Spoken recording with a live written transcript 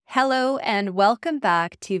Hello and welcome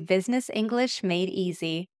back to Business English Made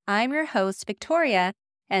Easy. I'm your host, Victoria,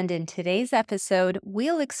 and in today's episode,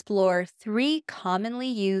 we'll explore three commonly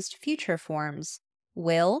used future forms: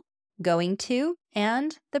 will, going to,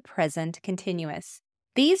 and the present continuous.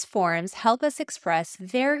 These forms help us express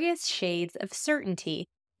various shades of certainty,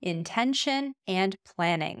 intention, and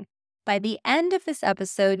planning. By the end of this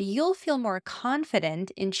episode, you'll feel more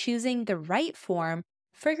confident in choosing the right form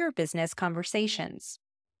for your business conversations.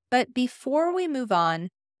 But before we move on,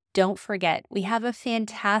 don't forget we have a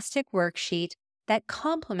fantastic worksheet that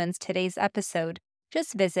complements today's episode.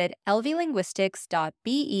 Just visit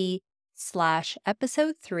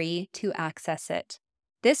lvlinguistics.be/episode 3 to access it.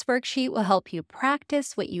 This worksheet will help you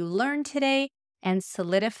practice what you learned today and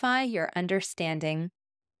solidify your understanding.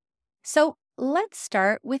 So let's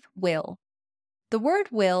start with will. The word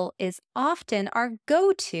will is often our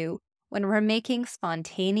go-to when we're making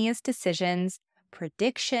spontaneous decisions,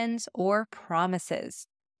 predictions, or promises.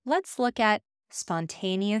 Let's look at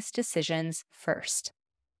spontaneous decisions first.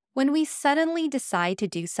 When we suddenly decide to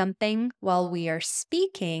do something while we are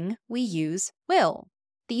speaking, we use will.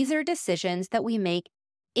 These are decisions that we make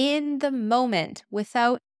in the moment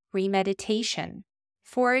without premeditation.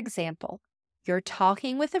 For example, you're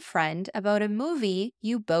talking with a friend about a movie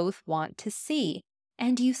you both want to see,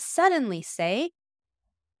 and you suddenly say,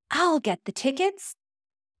 "I'll get the tickets."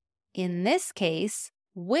 In this case,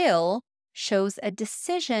 will shows a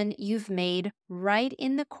decision you've made right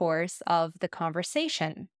in the course of the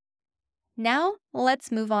conversation. Now,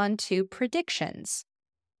 let's move on to predictions.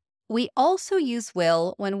 We also use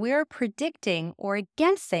will when we're predicting or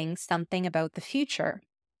guessing something about the future.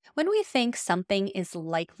 When we think something is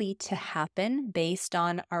likely to happen based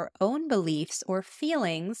on our own beliefs or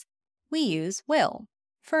feelings, we use will.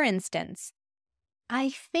 For instance, I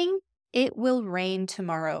think it will rain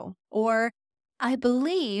tomorrow, or I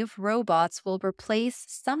believe robots will replace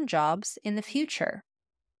some jobs in the future.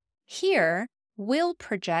 Here, will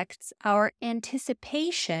projects our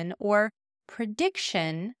anticipation or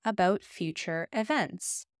prediction about future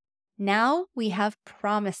events. Now we have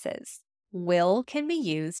promises. Will can be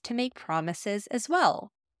used to make promises as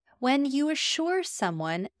well. When you assure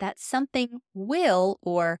someone that something will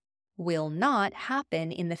or will not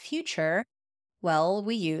happen in the future, well,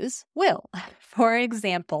 we use will. For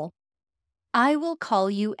example, I will call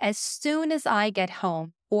you as soon as I get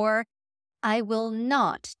home, or I will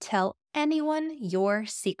not tell anyone your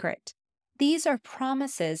secret. These are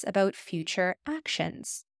promises about future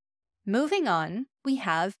actions. Moving on, we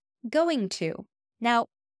have going to. Now,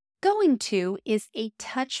 going to is a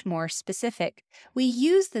touch more specific. We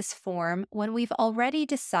use this form when we've already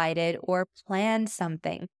decided or planned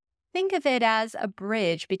something. Think of it as a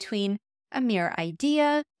bridge between a mere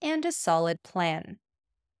idea and a solid plan.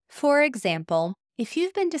 For example, if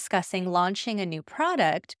you've been discussing launching a new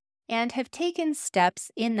product and have taken steps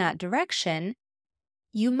in that direction,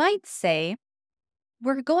 you might say,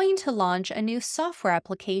 "We're going to launch a new software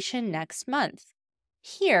application next month."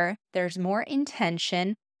 Here, there's more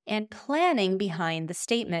intention and planning behind the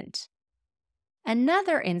statement.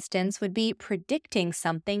 Another instance would be predicting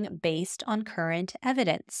something based on current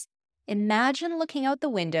evidence. Imagine looking out the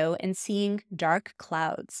window and seeing dark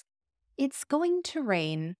clouds. "It's going to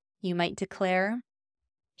rain," you might declare.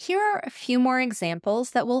 Here are a few more examples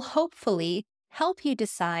that will hopefully help you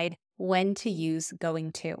decide when to use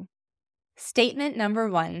going to. Statement number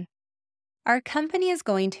 1. Our company is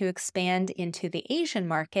going to expand into the Asian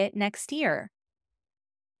market next year.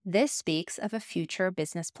 This speaks of a future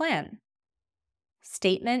business plan.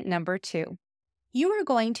 Statement number 2. You are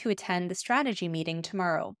going to attend the strategy meeting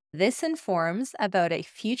tomorrow. This informs about a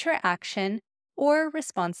future action or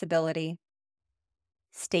responsibility.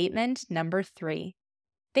 Statement number 3.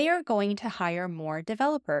 They are going to hire more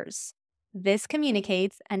developers. This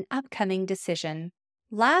communicates an upcoming decision.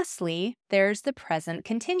 Lastly, there's the present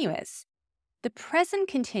continuous. The present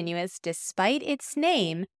continuous, despite its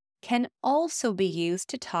name, can also be used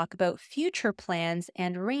to talk about future plans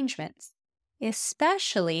and arrangements,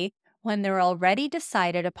 especially when they're already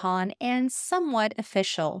decided upon and somewhat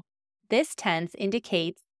official. This tense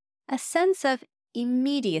indicates a sense of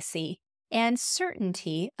immediacy and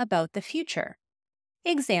certainty about the future.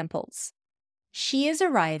 Examples: she is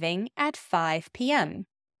arriving at 5 p.m.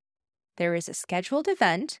 There is a scheduled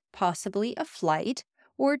event, possibly a flight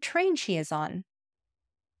or train she is on.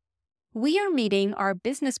 We are meeting our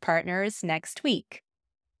business partners next week.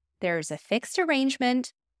 There is a fixed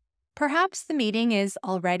arrangement. Perhaps the meeting is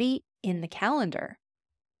already in the calendar.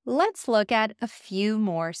 Let's look at a few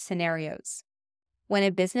more scenarios. When a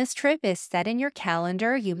business trip is set in your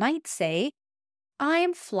calendar, you might say,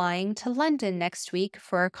 I'm flying to London next week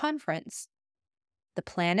for a conference. The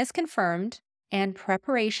plan is confirmed and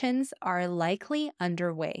preparations are likely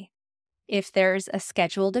underway. If there's a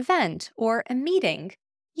scheduled event or a meeting,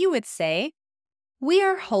 you would say, we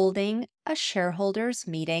are holding a shareholders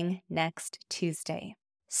meeting next Tuesday.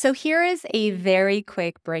 So here is a very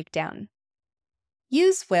quick breakdown.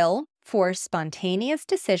 Use will for spontaneous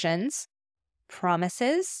decisions,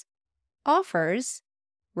 promises, offers,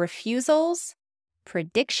 refusals,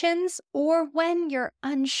 predictions, or when you're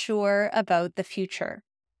unsure about the future.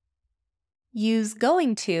 Use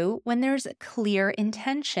going to when there's a clear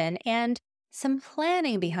intention and some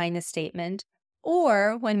planning behind the statement,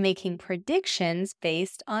 or when making predictions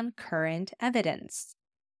based on current evidence.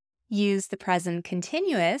 Use the present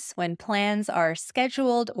continuous when plans are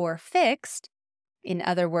scheduled or fixed, in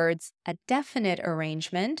other words, a definite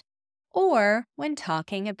arrangement, or when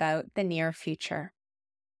talking about the near future.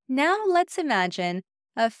 Now let's imagine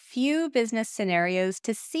a few business scenarios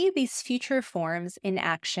to see these future forms in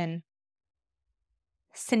action.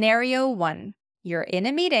 Scenario 1. You're in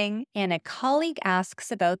a meeting and a colleague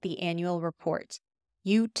asks about the annual report.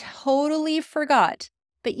 You totally forgot,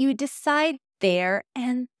 but you decide there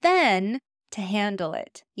and then to handle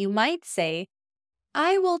it. You might say,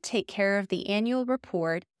 I will take care of the annual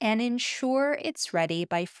report and ensure it's ready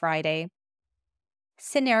by Friday.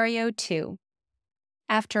 Scenario 2.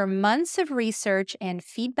 After months of research and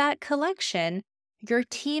feedback collection, your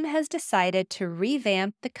team has decided to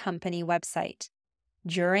revamp the company website.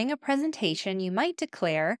 During a presentation, you might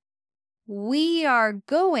declare, we are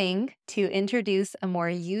going to introduce a more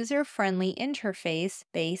user-friendly interface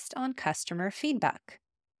based on customer feedback.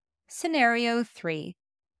 Scenario 3.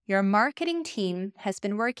 Your marketing team has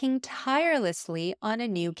been working tirelessly on a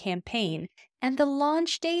new campaign, and the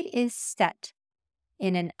launch date is set.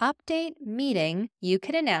 In an update meeting, you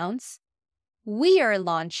could announce, we are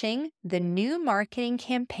launching the new marketing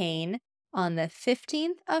campaign on the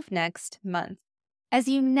 15th of next month. As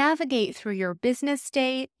you navigate through your business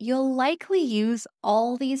day, you'll likely use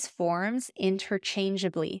all these forms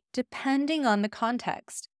interchangeably, depending on the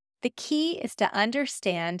context. The key is to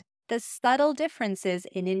understand the subtle differences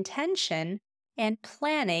in intention and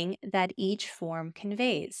planning that each form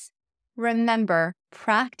conveys. Remember,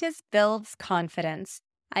 practice builds confidence.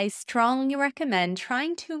 I strongly recommend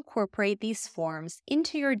trying to incorporate these forms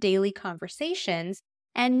into your daily conversations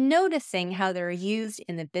and noticing how they're used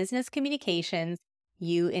in the business communications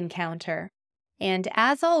you encounter. And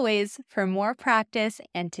as always, for more practice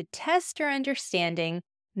and to test your understanding,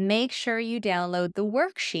 make sure you download the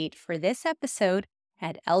worksheet for this episode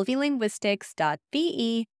at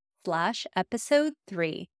lvlinguistics.be/episode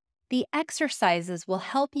 3. The exercises will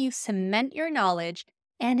help you cement your knowledge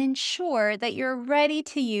and ensure that you're ready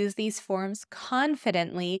to use these forms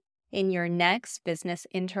confidently in your next business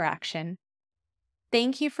interaction.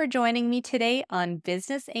 Thank you for joining me today on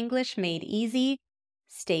Business English Made Easy.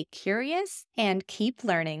 Stay curious and keep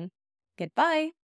learning. Goodbye.